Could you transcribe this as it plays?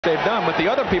they've done, but the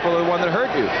other people are the one that hurt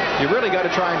you. You really got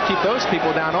to try and keep those people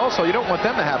down also. You don't want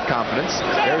them to have confidence.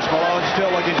 There's Malone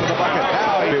still looking for the bucket.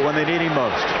 Now when they need him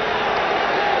most.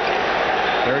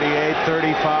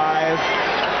 38-35.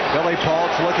 Billy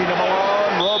Pault's looking to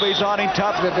Malone. Roby's on him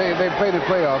tough. They played the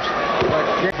playoffs.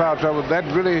 Like foul trouble. That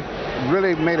really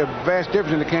made a vast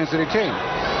difference in the Kansas City team.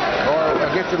 Or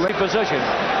against the late position.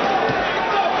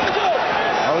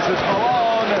 Moses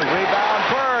Malone, rebound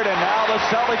Bird, and now the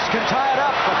Celtics can tie it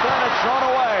up, but then it's thrown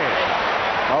away.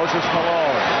 Moses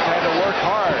Malone has had to work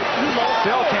hard.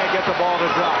 Still can't get the ball to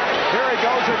drop. Here he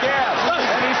goes again,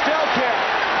 and he still can't.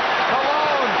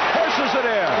 Malone pushes it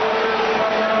in.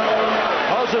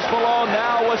 Moses Malone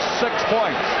now with 6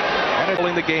 points. And it's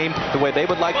pulling the game the way they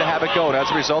would like to have it go, and as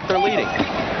a result, they're leading.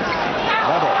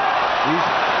 Level. He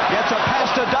gets a pass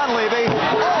to Dunleavy.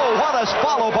 Oh, what a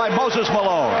follow by Moses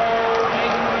Malone.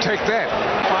 Take that.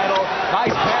 Final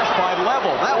nice pass by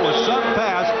Level. That was some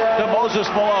pass to Moses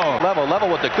Malone. Level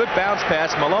with a good bounce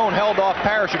pass. Malone held off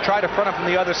Parrish, who tried to front him from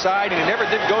the other side, and he never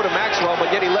did go to Maxwell,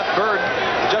 but yet he left Bird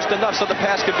just enough so the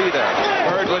pass could be there.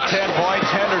 Bird with 10 points.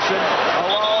 Henderson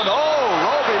alone. Oh,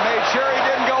 Roby made sure he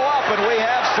didn't go up, and we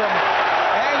have some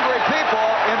angry people,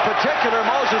 in particular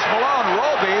Moses Malone.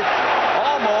 Roby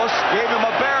almost gave him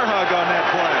a bear hug on that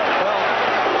play. Well,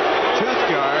 tooth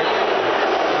guard.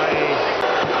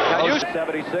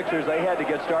 76ers, they had to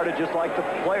get started just like the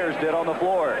players did on the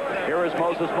floor. Here is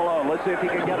Moses Malone. Let's see if he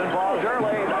can get involved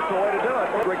early. That's the way to do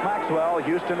it. Rick Maxwell,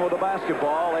 Houston with a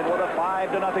basketball and with a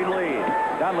 5-0 lead.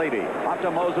 Dunleavy up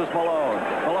to Moses Malone.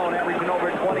 Malone averaging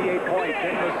over 28 points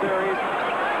in the series.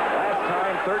 Last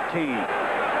time 13.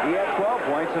 He had 12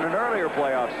 points in an earlier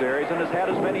playoff series and has had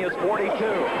as many as 42.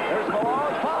 There's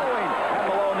Malone following. And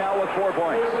Malone now with 4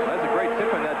 points. That's a great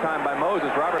tip in that time by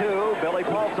Moses. Robert. 2. Billy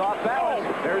Pault's off balance.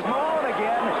 There's Malone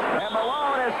again. And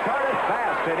Malone has started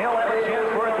fast. And he'll have a chance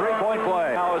for a 3-point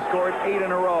play. Now has scored 8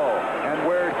 in a row. And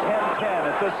we're 10-10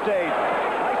 at this stage.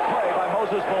 Nice play by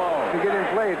Moses Malone. To get in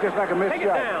play, it's just like a missed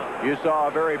shot. You saw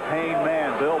a very pained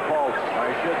man, Bill Paultz. I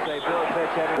should say Bill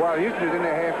Pitch. Well, Houston is in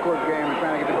their half-court game and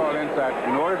trying to get the ball inside.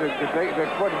 In order to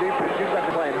support the defense, you've got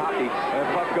to play in hockey. And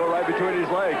puck go right between his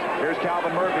legs. Here's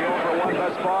Calvin Murphy over 1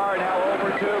 thus far. Now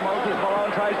over 2. Moses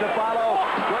Malone tries to follow.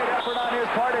 Great effort on his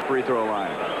part. Free throw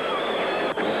line.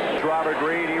 Robert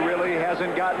Reid, he really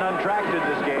hasn't gotten untracked in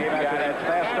this game after that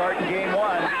fast start in game 1.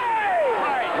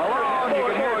 Malone, you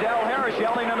can hear Del Harris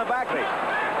yelling in the back.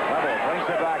 Level brings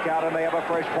it back out, and they have a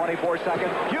fresh 24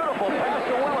 seconds. Beautiful pass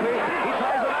to Willoughby. He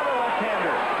tries another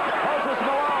left-hander. Moses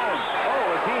Malone.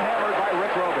 Oh, is he hammered by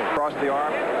Rick Roby. Across the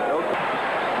arm.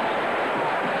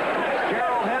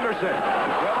 Gerald Henderson.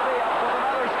 Willoughby up with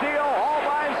another steal. All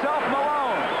by himself,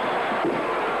 Malone.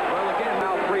 Well, again,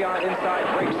 now 3-on inside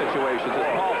break situations as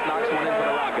Paul knocks one in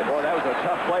for the Rockets. Boy, that was a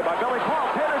tough play by Billy Paul.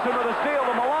 Henderson with a steal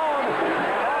to Malone.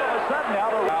 And all of a sudden now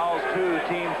the fouls,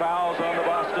 2 team fouls on the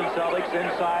Boston Celtics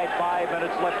inside 5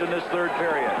 minutes left in this third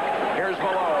period. Here's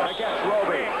Malone against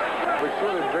Roby. We're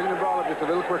sure they're bringing the ball up just a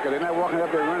little quicker. They're not walking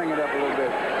up, they're running it up a little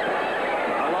bit.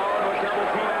 Malone with double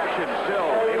team action. Still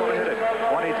able to hit it.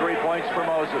 23 points for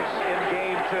Moses in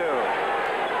game 2.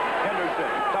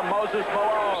 Henderson to Moses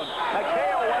Malone.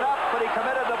 McHale went up, but he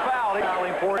committed the foul. He's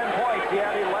fouling for 10 points. He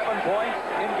had 11 points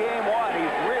in game 1.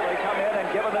 He's really come in and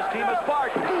given this team a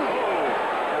spark.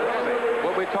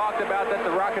 What we talked about that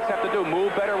the Rockets have to do,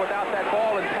 move better without that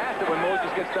ball and pass it when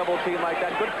Moses gets double teamed like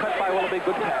that. Good cut by Willoughby,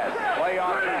 good pass. Play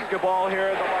on basketball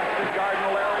here. The Boston Garden,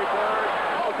 Larry Bird.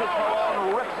 Moses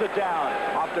Malone rips it down.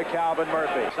 Off to Calvin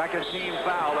Murphy. Second team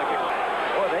foul.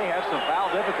 Boy, they have some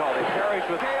foul difficulty. Parrish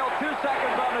with Hale. 2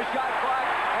 seconds on the shot clock.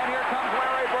 And here comes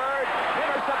Larry Bird.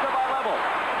 Intercepted by Level.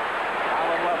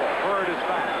 Allen Level. Bird is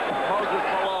back. Moses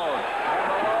Malone. And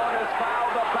Malone is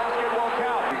fouled. The basket will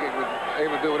count.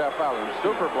 Able to do without fouling.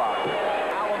 Super block.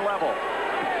 Allen Level.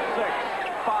 6,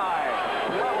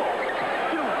 5. Level.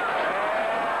 2.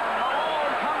 And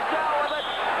Malone comes down with it.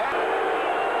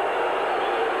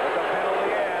 With the penalty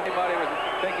in. Anybody was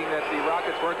thinking that the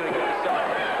Rockets weren't going to get the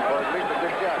Celtics, Or at least a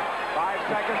good shot. 5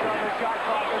 seconds on the shot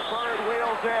clock as Bird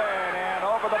wheels in. And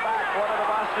over the back, one of the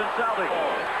Boston Celtics.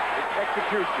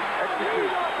 Execution.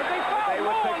 They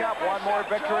would pick up one more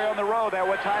victory on the road. That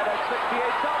would tie that 68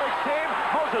 Celtics team.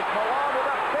 Moses Malone with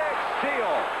a big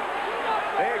steal.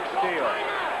 Big steal.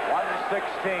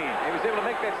 116. he was able to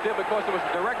make that steal because it was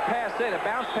a direct pass in, a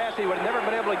bounce pass. He would have never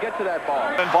been able to get to that ball.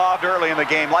 Involved early in the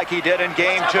game like he did in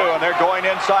game 2, and they're going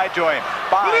inside to him.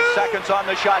 5 seconds on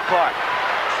the shot clock.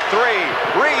 3,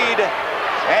 Reid,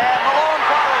 and Malone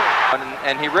follows.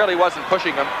 And he really wasn't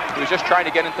pushing him. He was just trying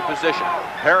to get into position.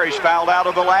 Harris fouled out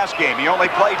of the last game. He only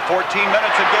played 14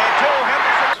 minutes in game 2.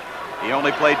 Henderson. He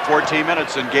only played 14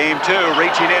 minutes in game 2.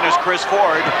 Reaching in is Chris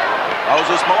Ford.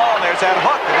 Moses Malone, there's that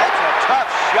hook, and that's a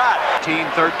tough shot.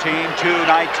 13,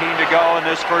 2:19 to go in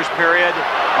this first period.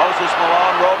 Moses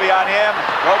Malone, Roby on him,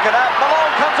 broke it up.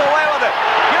 Malone comes away with it.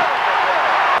 Beautiful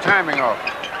play. Timing off.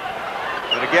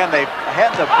 But again, they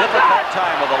had a difficult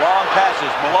time with the long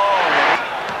passes. Malone.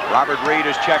 Robert Reid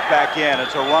is checked back in.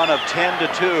 It's a run of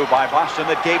 10-2 by Boston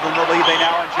that gave them the lead they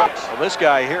now enjoy. Well, this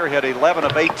guy here hit 11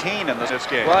 of 18 in this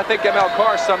game. Well, I think ML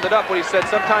Carr summed it up when he said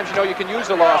sometimes, you know, you can use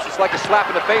a loss. It's like a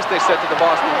slap in the face, they said to the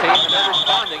Boston team, and they're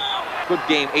responding. Good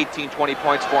game, 18, 20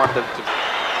 points for him.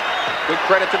 Good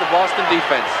credit to the Boston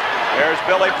defense. There's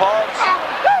Billy Paultz.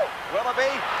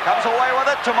 Willoughby comes away with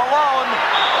it to Malone.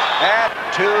 And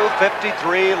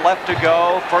 2:53 left to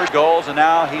go. First goals, and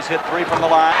now he's hit 3 from the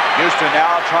line. Houston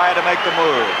now trying to make the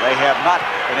move. They have not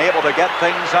been able to get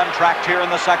things untracked here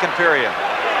in the second period.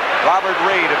 Robert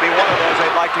Reid would be one of those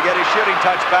they'd like to get his shooting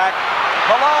touch back.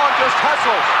 Malone just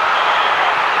hustles.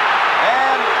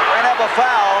 And we're going to have a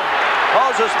foul.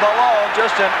 Moses Malone,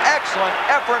 just an excellent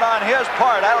effort on his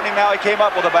part. I don't even know how he came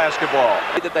up with a basketball.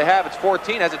 That they have, it's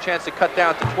 14, has a chance to cut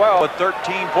down to 12. With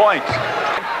 13 points.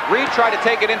 Reid tried to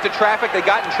take it into traffic. They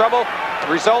got in trouble.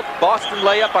 Result, Boston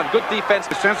layup on good defense.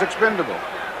 The sense expendable.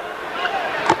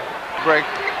 Break,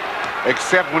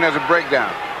 except when there's a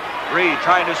breakdown. Reid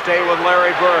trying to stay with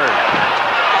Larry Bird.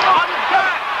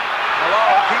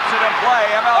 Malone keeps it in play.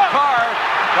 ML Carr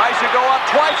tries to go up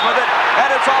twice with it, and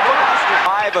it's off of Boston.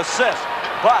 5 assists,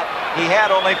 but he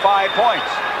had only 5 points.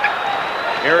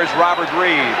 Here is Robert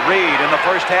Reid. Reid in the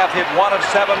first half hit 1 of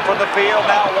 7 from the field,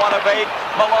 now 1 of 8.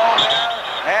 Malone there,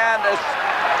 and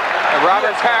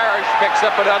Robert Parrish picks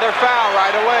up another foul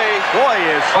right away. Boy,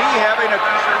 is he having a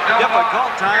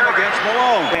difficult time against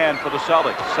Malone. And for the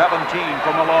Celtics, 17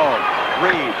 for Malone.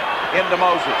 Reid into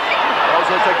Moses.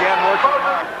 Moses again working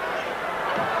hard.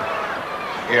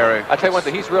 I tell you one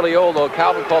thing, he's really old, though.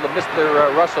 Calvin called him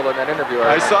Mr. Russell in that interview.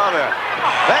 I saw that.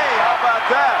 Hey, how about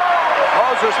that?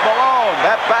 Moses Malone,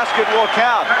 that basket will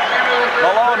count.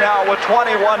 Malone now with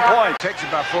 21 points. It takes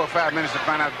about 4 or 5 minutes to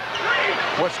find out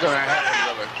what's going to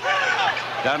happen, really.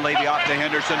 Dunleavy off to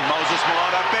Henderson. Moses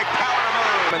Malone, a big power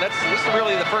move. And this is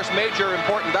really the first major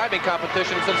important diving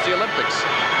competition since the Olympics.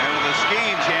 And with the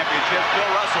skiing championship,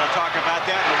 Bill Russell will talk about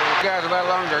that. The guys a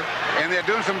lot longer, and they're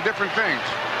doing some different things.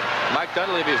 Mike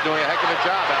Dunleavy is doing a heck of a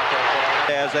job out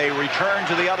there. As a return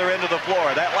to the other end of the floor.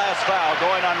 That last foul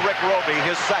going on Rick Roby,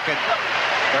 his second.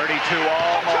 32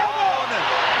 all. Malone.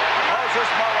 Moses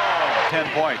Malone. 10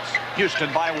 points.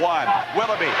 Houston by 1.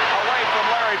 Willoughby away from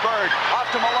Larry Bird. Off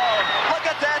to Malone. Look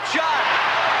at that shot.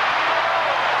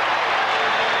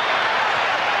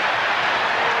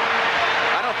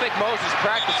 I don't think Moses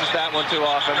practices that one too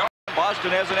often.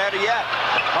 Boston hasn't had it yet.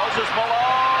 Moses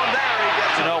Malone. There he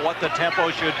gets to know what the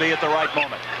tempo should be at the right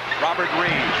moment. Robert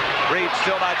Reid. Reid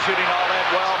still not shooting all that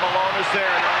well. Malone is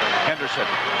there. Henderson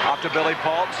off to Billy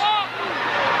Paultz.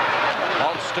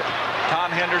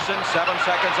 Tom Henderson, 7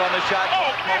 seconds on the shot.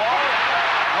 Malone,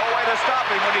 no way to stop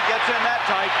him when he gets in that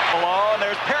tight. Malone,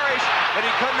 there's Parrish, but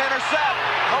he couldn't intercept.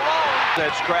 Malone.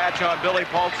 That scratch on Billy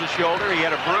Paultz's shoulder. He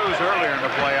had a bruise earlier in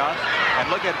the playoffs. And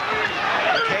look at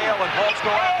McHale and Paultz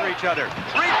go after each other.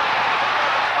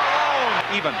 Malone,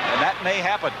 even, and that may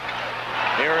happen.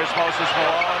 Here is Moses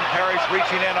Malone. Parrish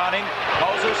reaching in on him.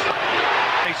 Moses,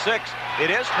 26. It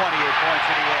is 28 points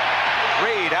that he had.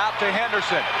 Reid out to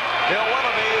Henderson. Bill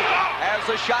Willoughby as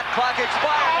the shot clock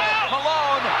expires.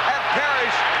 Malone and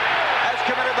Parrish has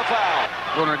committed the foul.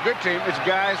 On a good team, it's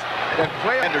guys that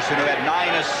play. Henderson, who had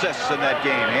 9 assists in that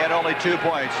game. He had only 2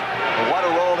 points. But what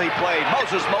a role he played.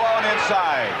 Moses Malone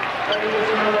inside.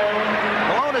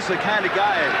 Malone is the kind of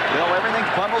guy, Bill, everything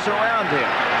funnels around him.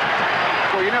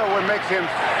 Well, you know what makes him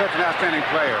such an outstanding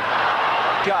player?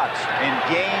 Shots in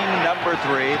game number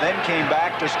 3, then came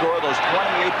back to score those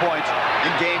 28 points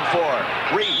in game 4.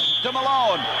 Reid to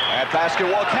Malone. That basket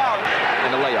will count.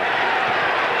 And the layup.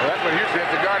 Well, that's what Houston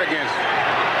has to guard against.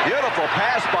 Beautiful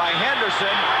pass by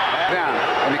Henderson. Down.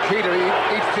 And the key to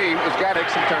each team is got to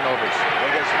take some turnovers.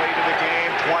 Biggest lead of the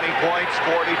game, 20 points,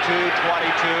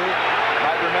 42-22.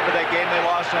 I remember that game they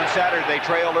lost on Saturday. They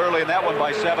trailed early in that one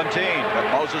by 17. But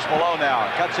Moses Malone now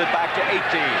cuts it back to 18.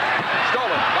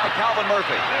 Stolen by Calvin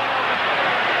Murphy.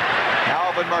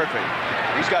 Calvin Murphy.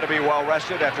 He's got to be well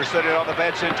rested after sitting on the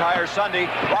bench the entire Sunday.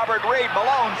 Robert Reid,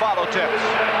 Malone follow tips.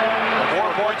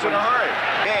 4 points in a hurry.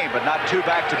 Game, but not 2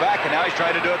 back-to-back, and now he's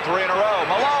trying to do it 3 in a row.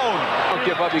 Malone. Don't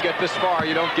give up. You get this far,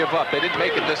 you don't give up. They didn't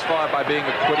make it this far by being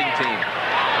a quitting team.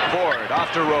 Ford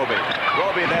off to Roby.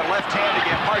 Roby, that left hand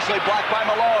again, partially blocked by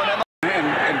Malone.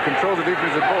 And controls the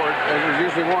defensive board, as is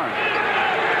usually one.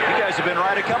 you guys have been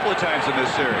right a couple of times in this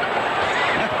series.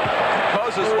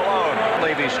 Moses Malone.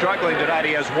 Levy struggling tonight.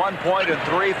 He has 1 point and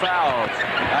 3 fouls.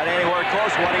 Not anywhere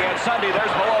close to what he had Sunday. There's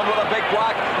Malone with a big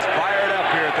block. It's fired up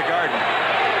here at the Garden.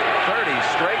 30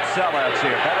 straight sellouts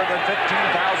here. Better than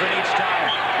 15,000 each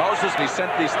time. Moses, he sent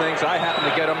these things. I happen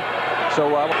to get them. So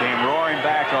came roaring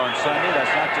back on Sunday. That's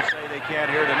not to say they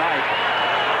can't here tonight.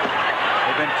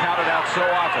 They've been counted out so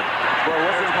often. Well,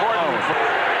 this is important.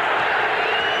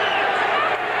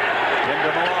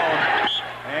 Into Malone.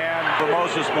 And for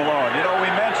Moses Malone. You know, we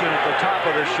mentioned at the top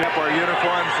of the ship our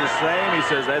uniforms the same. He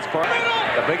says that's part.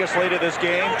 The biggest lead of this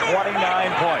game, 29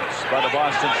 points by the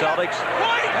Boston Celtics.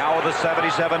 Now with a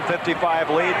 77-55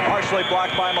 lead, partially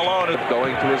blocked by Malone.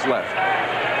 Going to his left.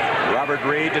 Robert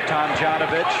Reid to Tom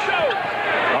Janovich.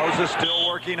 Moses still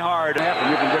working hard.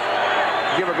 You can just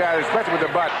give a guy, especially with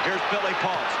the butt. Here's Billy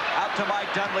Paultz. Out to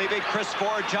Mike Dunleavy. Chris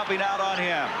Ford jumping out on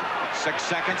him. 6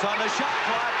 seconds on the shot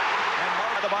clock.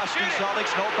 And the Boston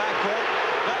Celtics, no backcourt.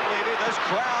 Dunleavy, this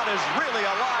crowd is really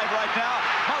alive right now.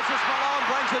 Moses Malone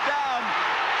brings it down.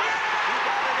 He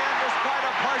got it in despite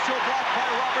a partial block by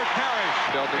Robert Parrish.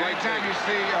 Anytime you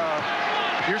see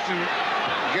Houston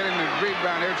getting the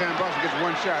rebound, every time Boston gets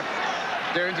one shot,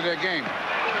 they're into their game.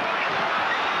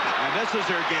 And this is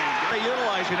their game. They're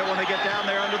utilizing it when they get down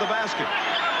there under the basket.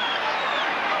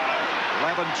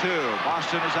 11-2.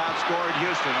 Boston has outscored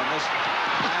Houston on this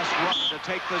last run to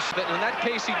take this. In that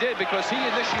case, he did because he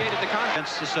initiated the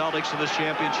contest. Against the Celtics in this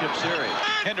championship series.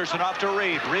 Henderson off to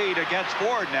Reid. Reid against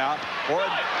Ford now. Ford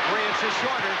 3 inches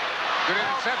shorter. Good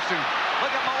interception.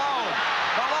 Look at Malone.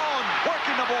 Malone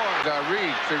working the board.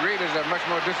 Reid. See, Reid is a much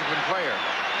more disciplined player.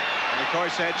 And of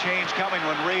course, that change coming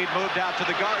when Reid moved out to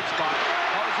the guard spot.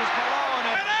 Moses Malone.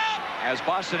 As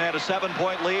Boston had a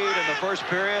 7-point lead in the first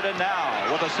period, and now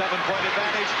with a 7-point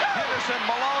advantage, Henderson,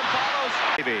 Malone follows.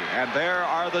 And there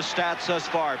are the stats thus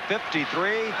far. 53.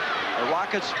 The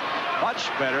Rockets much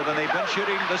better than they've been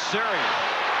shooting the series.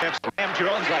 It's Sam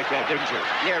Jones like that, didn't you?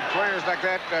 Yeah, players like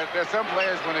that. There's some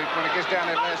players when it gets down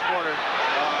that last quarter,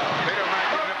 they don't mind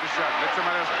giving up the shot. Let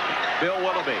somebody else. Bill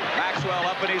Willoughby. Maxwell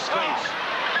up in his face.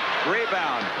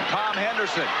 Rebound. Tom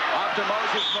Henderson off to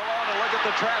Moses Malone, and look at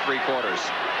the trap. 3 quarters.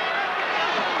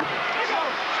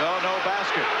 So no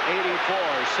basket.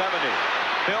 84-70.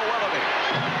 Bill Willoughby.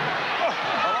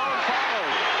 Malone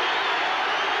follows.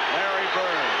 Larry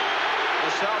Bird.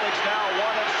 The Celtics now 1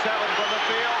 of 7 from the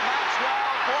field. Maxwell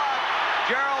blocked.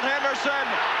 Gerald Henderson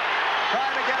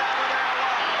trying to get out of there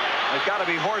alive. They've got to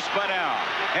be horsed by now.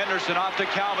 Henderson off to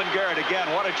Calvin Garrett. Again,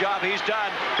 what a job he's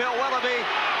done. Bill Willoughby.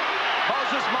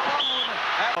 Moses Malone.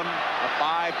 A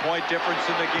 5-point difference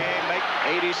in the game. Make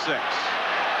 86.